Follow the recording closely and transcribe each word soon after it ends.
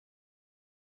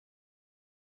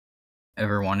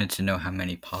Ever wanted to know how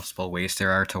many possible ways there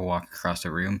are to walk across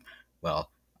a room? Well,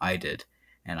 I did,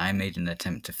 and I made an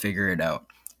attempt to figure it out,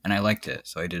 and I liked it,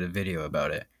 so I did a video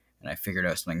about it, and I figured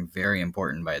out something very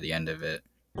important by the end of it.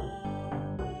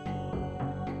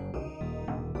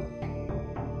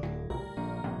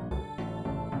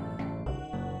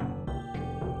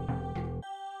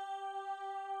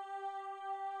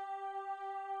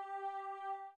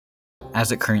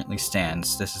 As it currently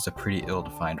stands, this is a pretty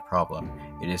ill-defined problem.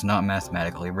 It is not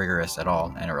mathematically rigorous at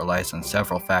all, and it relies on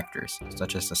several factors,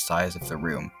 such as the size of the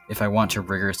room. If I want to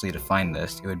rigorously define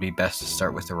this, it would be best to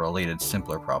start with a related,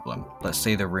 simpler problem. Let's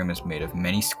say the room is made of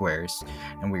many squares,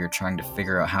 and we are trying to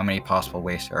figure out how many possible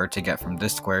ways there are to get from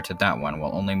this square to that one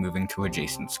while only moving to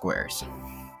adjacent squares.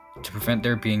 To prevent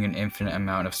there being an infinite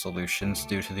amount of solutions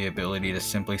due to the ability to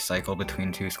simply cycle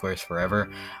between two squares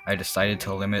forever, I decided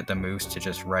to limit the moves to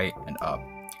just right and up.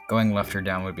 Going left or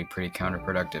down would be pretty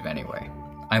counterproductive anyway.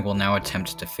 I will now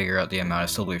attempt to figure out the amount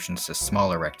of solutions to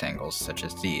smaller rectangles, such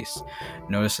as these.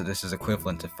 Notice that this is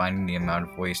equivalent to finding the amount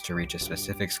of ways to reach a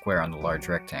specific square on the large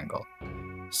rectangle.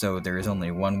 So there is only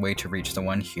one way to reach the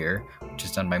one here, which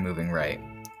is done by moving right.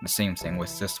 The same thing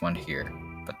with this one here.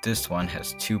 But this one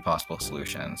has two possible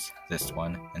solutions, this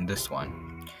one and this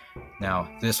one. Now,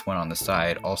 this one on the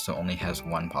side also only has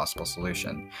one possible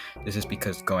solution. This is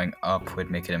because going up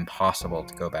would make it impossible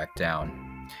to go back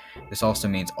down. This also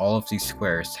means all of these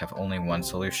squares have only one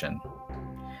solution.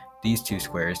 These two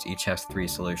squares each have 3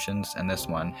 solutions, and this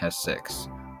one has 6.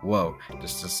 Whoa,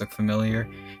 does this look familiar?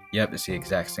 Yep, it's the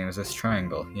exact same as this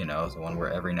triangle, you know, the one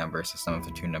where every number is the sum of the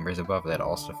two numbers above that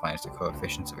also defines the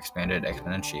coefficients of expanded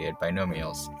exponentiated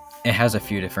binomials. It has a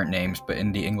few different names, but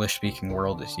in the English-speaking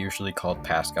world it's usually called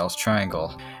Pascal's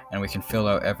triangle, and we can fill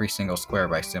out every single square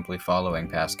by simply following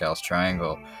Pascal's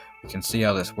triangle. We can see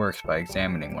how this works by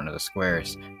examining one of the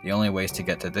squares. The only ways to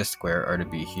get to this square are to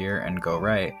be here and go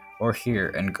right, or here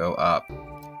and go up.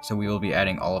 So we will be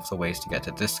adding all of the ways to get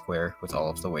to this square with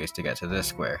all of the ways to get to this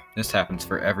square. This happens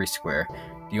for every square.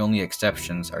 The only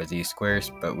exceptions are these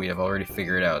squares, but we have already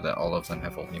figured out that all of them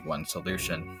have only one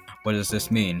solution. What does this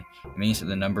mean? It means that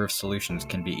the number of solutions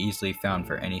can be easily found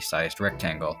for any sized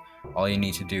rectangle. All you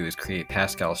need to do is create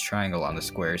Pascal's triangle on the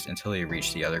squares until you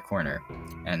reach the other corner.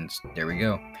 And there we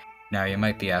go. Now you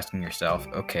might be asking yourself,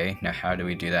 okay, now how do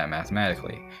we do that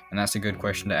mathematically? And that's a good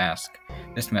question to ask.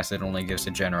 This method only gives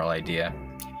a general idea.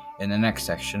 In the next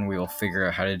section, we will figure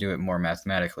out how to do it more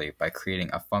mathematically by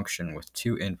creating a function with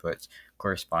 2 inputs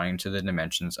corresponding to the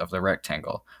dimensions of the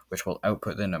rectangle, which will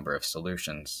output the number of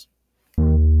solutions.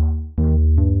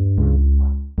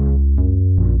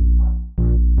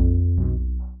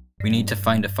 We need to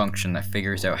find a function that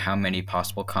figures out how many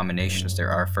possible combinations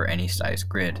there are for any size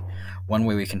grid. One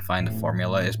way we can find the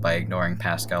formula is by ignoring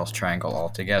Pascal's triangle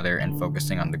altogether and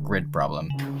focusing on the grid problem.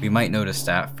 We might notice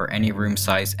that for any room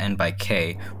size n by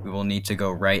k, we will need to go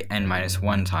right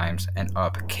n-1 times and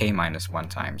up k-1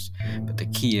 times. But the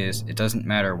key is, it doesn't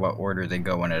matter what order they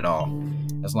go in at all,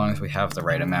 as long as we have the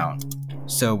right amount.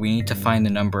 So we need to find the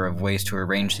number of ways to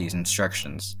arrange these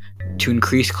instructions. To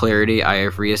increase clarity, I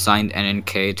have reassigned n and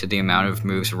k to the amount of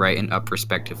moves right and up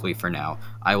respectively for now.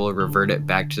 I will revert it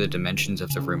back to the dimensions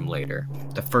of the room later.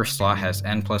 The first slot has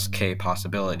n plus k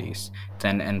possibilities,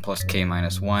 then n plus k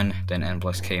minus 1, then n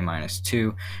plus k minus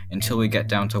 2, until we get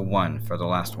down to 1 for the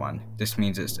last one. This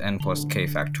means it's n plus k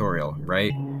factorial,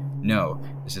 right? No,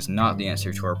 this is not the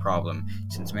answer to our problem,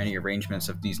 since many arrangements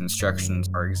of these instructions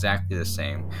are exactly the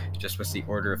same, just with the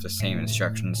order of the same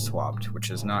instructions swapped, which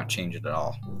does not change it at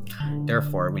all.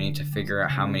 Therefore, we need to figure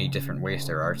out how many different ways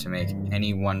there are to make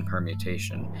any one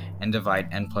permutation, and divide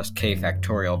n plus k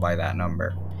factorial by that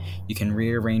number. You can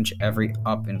rearrange every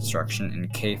up instruction in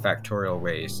k factorial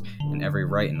ways, and every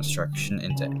right instruction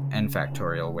into n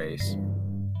factorial ways.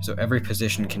 So every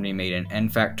position can be made in n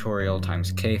factorial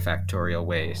times k factorial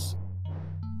ways.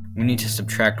 We need to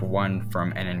subtract 1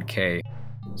 from n and k,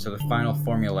 so the final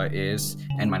formula is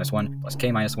n-1 plus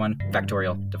k-1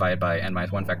 factorial divided by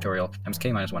n-1 factorial times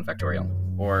k-1 factorial.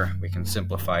 Or we can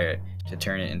simplify it to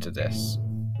turn it into this.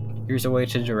 Here's a way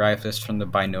to derive this from the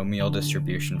binomial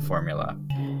distribution formula.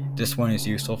 This one is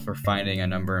useful for finding a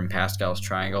number in Pascal's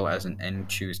triangle as an n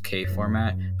choose k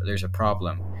format, but there's a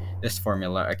problem. This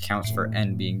formula accounts for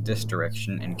n being this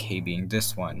direction and k being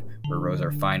this one, where rows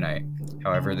are finite.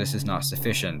 However, this is not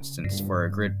sufficient, since for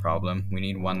a grid problem, we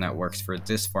need one that works for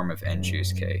this form of n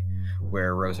choose k,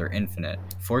 where rows are infinite.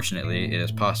 Fortunately, it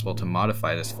is possible to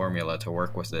modify this formula to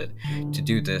work with it. To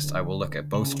do this, I will look at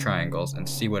both triangles and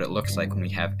see what it looks like when we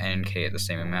have n and k at the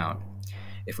same amount.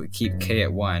 If we keep k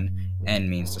at 1, N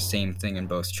means the same thing in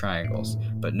both triangles,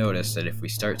 but notice that if we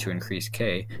start to increase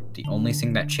k, the only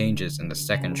thing that changes in the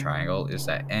second triangle is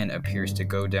that n appears to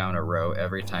go down a row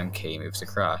every time k moves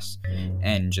across.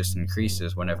 N just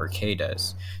increases whenever k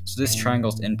does. So this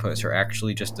triangle's inputs are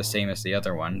actually just the same as the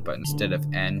other one, but instead of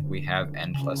n, we have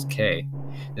n plus k.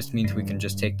 This means we can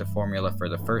just take the formula for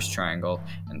the first triangle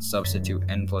and substitute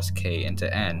n plus k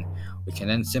into n. We can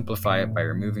then simplify it by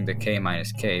removing the k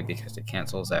minus k because it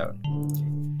cancels out.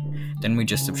 Then we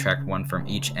just subtract 1 from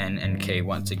each n and k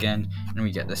once again, and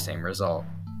we get the same result.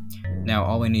 Now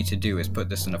all we need to do is put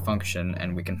this in a function,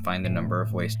 and we can find the number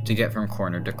of ways to get from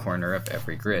corner to corner of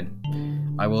every grid.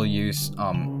 I will use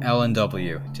L and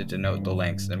W to denote the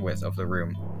length and width of the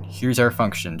room. Here's our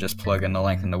function, just plug in the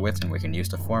length and the width, and we can use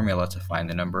the formula to find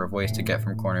the number of ways to get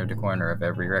from corner to corner of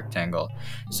every rectangle.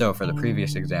 So for the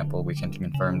previous example, we can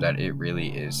confirm that it really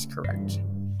is correct.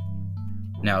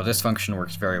 Now, this function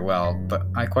works very well, but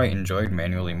I quite enjoyed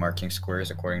manually marking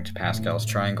squares according to Pascal's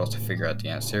triangle to figure out the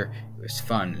answer. It was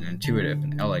fun and intuitive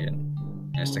and elegant,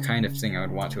 and it's the kind of thing I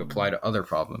would want to apply to other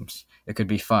problems. It could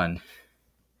be fun.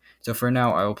 So for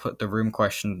now, I will put the room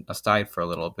question aside for a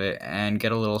little bit and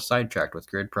get a little sidetracked with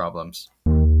grid problems.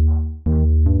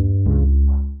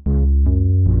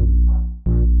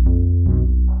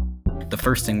 The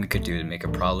first thing we could do to make a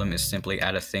problem is simply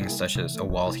add a thing such as a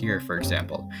wall here, for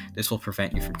example. This will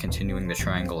prevent you from continuing the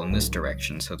triangle in this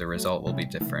direction, so the result will be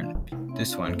different.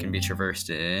 This one can be traversed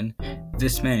in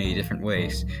this many different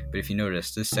ways, but if you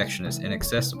notice, this section is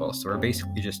inaccessible, so we're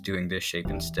basically just doing this shape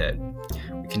instead.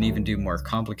 We can even do more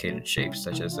complicated shapes,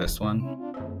 such as this one,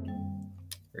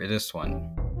 or this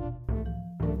one.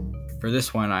 For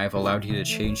this one, I have allowed you to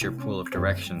change your pool of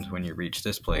directions when you reach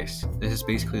this place. This is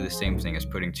basically the same thing as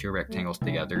putting two rectangles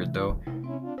together, though.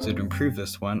 So to improve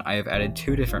this one, I have added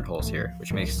two different holes here,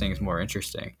 which makes things more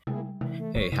interesting.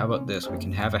 Hey, how about this? We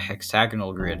can have a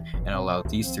hexagonal grid and allow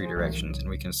these three directions, and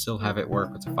we can still have it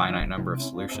work with a finite number of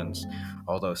solutions,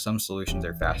 although some solutions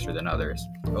are faster than others.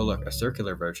 Oh look, a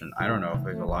circular version. I don't know if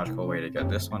there's a logical way to get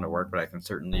this one to work, but I can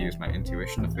certainly use my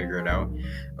intuition to figure it out.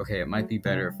 Okay, it might be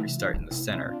better if we start in the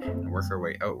center and work our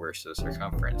way outwards to the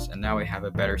circumference, and now we have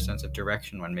a better sense of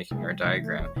direction when making our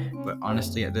diagram. But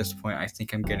honestly, at this point, I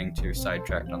think I'm getting too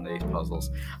sidetracked on these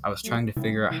puzzles. I was trying to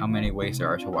figure out how many ways there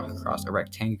are to walk across a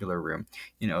rectangular room.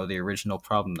 You know, the original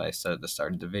problem that I said at the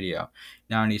start of the video.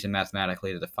 Now I need to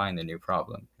mathematically define the new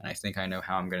problem, and I think I know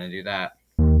how I'm going to do that.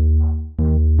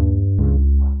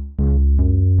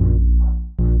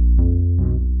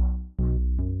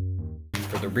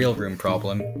 For the real room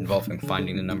problem, involving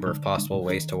finding the number of possible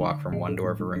ways to walk from one door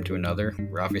of a room to another,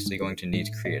 we're obviously going to need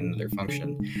to create another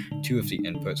function. Two of the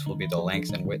inputs will be the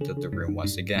length and width of the room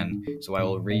once again, so I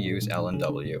will reuse L and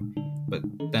W. But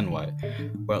then what?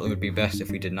 Well, it would be best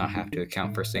if we did not have to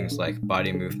account for things like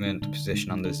body movement, the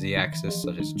position on the z-axis,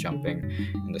 such as jumping,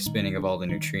 and the spinning of all the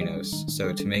neutrinos.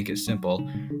 So to make it simple,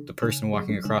 the person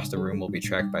walking across the room will be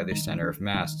tracked by their center of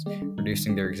mass,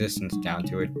 reducing their existence down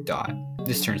to a dot.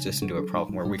 This turns this into a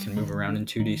problem where we can move around in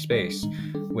 2D space.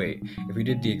 Wait, if we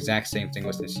did the exact same thing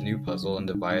with this new puzzle and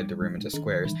divided the room into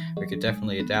squares, we could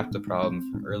definitely adapt the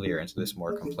problem from earlier into this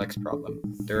more complex problem.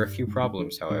 There are a few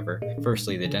problems, however.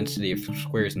 Firstly, the density of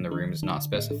squares in the room is not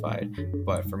specified,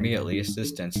 but for me at least,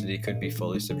 this density could be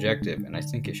fully subjective, and I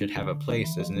think it should have a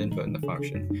place as an input in the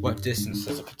function. What distance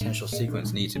does a potential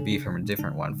sequence need to be from a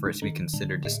different one for it to be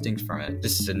considered distinct from it?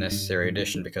 This is a necessary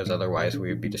addition because otherwise we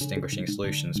would be distinguishing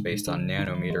solutions based on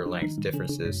nanometer length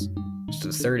differences. So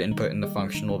the third input in the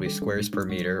function will be squares per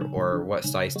meter, or what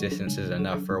size distance is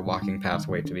enough for a walking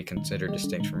pathway to be considered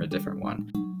distinct from a different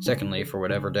one. Secondly, for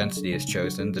whatever density is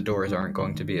chosen, the doors aren't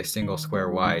going to be a single square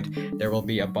wide. There will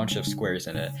be a bunch of squares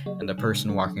in it, and the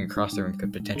person walking across the room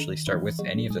could potentially start with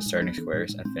any of the starting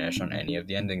squares and finish on any of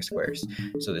the ending squares.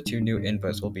 So the two new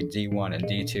inputs will be D1 and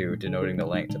D2, denoting the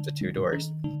length of the two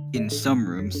doors. In some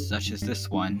rooms, such as this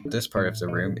one, this part of the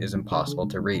room is impossible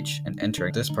to reach, and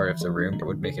entering this part of the room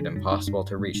would make it impossible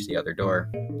to reach the other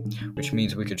door, which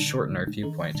means we could shorten our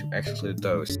viewpoint to exclude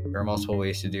those. There are multiple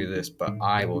ways to do this, but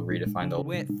I will redefine the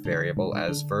width variable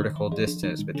as vertical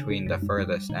distance between the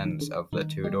furthest ends of the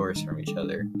two doors from each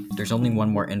other. There's only one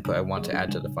more input I want to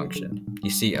add to the function. You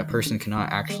see, a person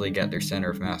cannot actually get their center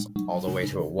of mass all the way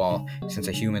to a wall, since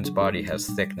a human's body has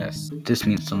thickness. This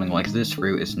means something like this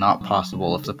route is not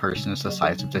possible if the person is the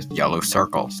size of this yellow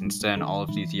circle, since then all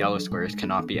of these yellow squares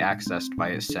cannot be accessed by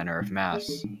its center of mass.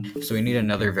 So we need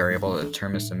another variable that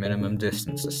determines the minimum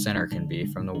distance the center can be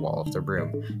from the wall of the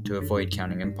room, to avoid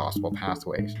counting impossible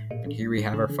pathways. And here we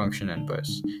have our function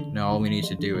inputs. Now all we need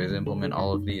to do is implement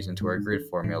all of these into our grid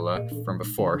formula from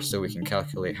before, so we can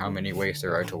calculate how many ways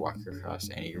there are to walk across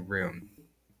any room.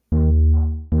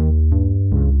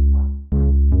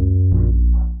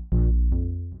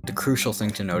 The crucial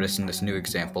thing to notice in this new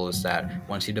example is that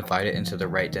once you divide it into the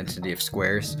right density of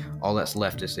squares, all that's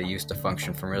left is to use the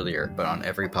function from earlier, but on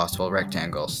every possible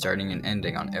rectangle, starting and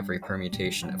ending on every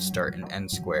permutation of start and end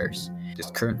squares.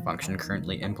 This current function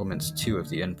currently implements 2 of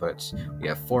the inputs. We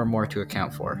have 4 more to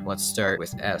account for. Let's start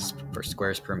with s for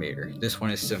squares per meter. This one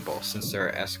is simple. Since there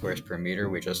are s squares per meter,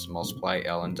 we just multiply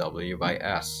L and W by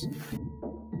s.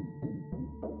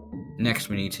 Next,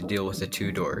 we need to deal with the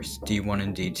 2 doors, D1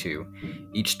 and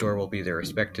D2. Each door will be their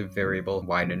respective variable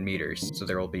wide in meters, so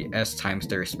there will be s times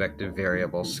their respective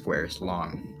variable squares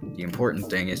long. The important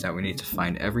thing is that we need to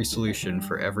find every solution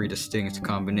for every distinct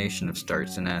combination of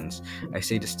starts and ends. I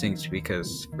say distinct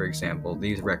because, for example,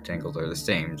 these rectangles are the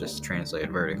same, just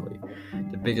translated vertically.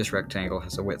 The biggest rectangle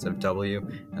has a width of W,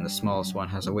 and the smallest one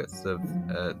has a width of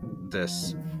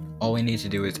this. All we need to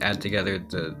do is add together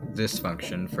this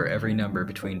function for every number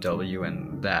between W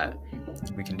and that.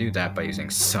 We can do that by using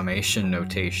summation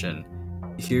notation.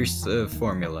 Here's the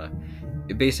formula.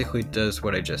 It basically does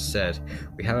what I just said.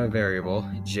 We have a variable,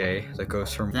 j, that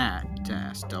goes from that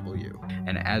to sw,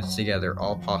 and adds together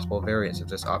all possible variants of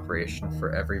this operation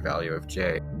for every value of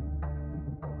j.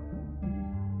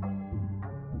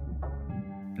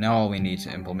 Now all we need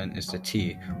to implement is the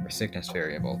t, or thickness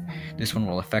variable. This one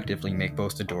will effectively make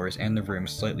both the doors and the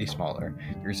rooms slightly smaller.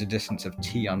 There is a distance of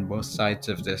t on both sides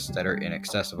of this that are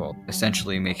inaccessible,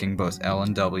 essentially making both L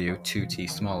and W 2t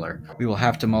smaller. We will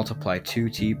have to multiply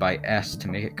 2t by s to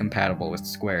make it compatible with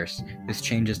squares. This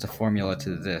changes the formula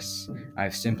to this.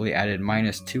 I've simply added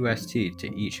minus 2st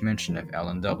to each mention of L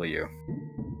and W.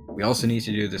 We also need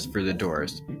to do this for the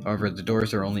doors. However, the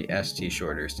doors are only st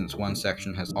shorter, since one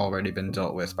section has already been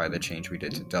dealt with by the change we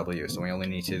did to W, so we only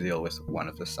need to deal with one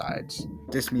of the sides.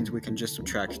 This means we can just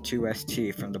subtract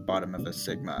 2st from the bottom of a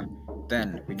sigma.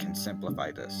 Then we can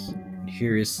simplify this.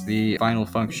 Here is the final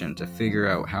function to figure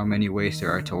out how many ways there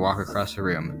are to walk across a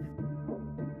room.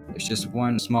 There's just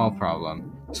one small problem.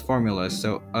 This formula is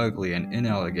so ugly and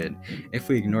inelegant. If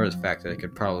we ignore the fact that it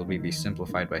could probably be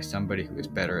simplified by somebody who is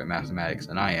better at mathematics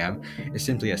than I am, it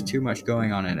simply has too much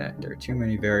going on in it. There are too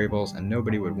many variables, and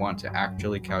nobody would want to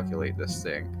actually calculate this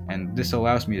thing. And this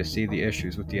allows me to see the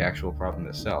issues with the actual problem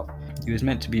itself. It was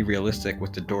meant to be realistic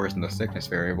with the doors and the thickness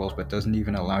variables, but doesn't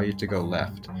even allow you to go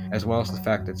left, as well as the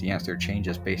fact that the answer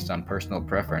changes based on personal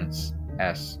preference.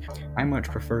 I much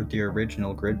preferred the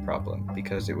original grid problem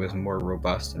because it was more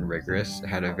robust and rigorous, it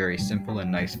had a very simple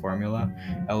and nice formula,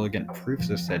 elegant proofs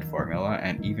of said formula,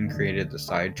 and even created the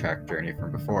sidetrack journey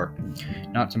from before.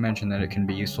 Not to mention that it can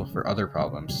be useful for other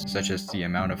problems, such as the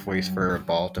amount of ways for a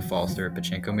ball to fall through a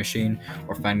pachinko machine,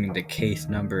 or finding the kth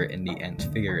number in the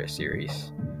nth figure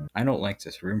series. I don't like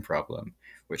this room problem,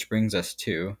 which brings us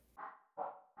to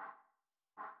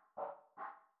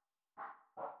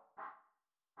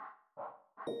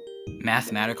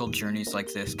mathematical journeys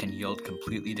like this can yield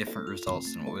completely different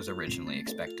results than what was originally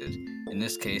expected. In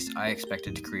this case, I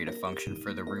expected to create a function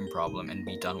for the room problem and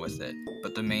be done with it,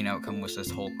 but the main outcome was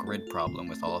this whole grid problem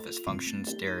with all of its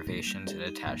functions, derivations, and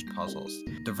attached puzzles.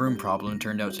 The room problem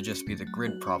turned out to just be the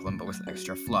grid problem but with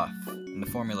extra fluff, and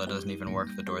the formula doesn't even work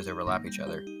if the doors overlap each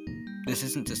other. This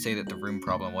isn't to say that the room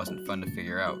problem wasn't fun to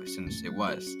figure out, since it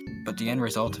was, but the end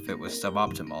result of it was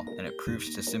suboptimal, and it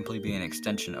proves to simply be an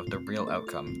extension of the real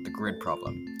outcome, the grid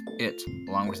problem. It,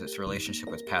 along with its relationship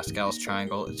with Pascal's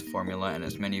triangle, its formula, and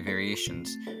its many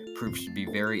variations, proves to be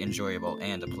very enjoyable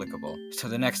and applicable. So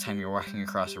the next time you're walking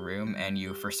across a room, and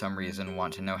you for some reason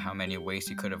want to know how many ways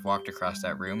you could have walked across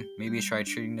that room, maybe try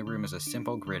treating the room as a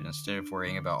simple grid instead of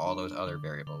worrying about all those other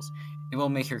variables. It will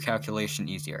make your calculation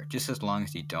easier, just as long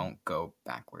as you don't go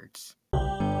backwards.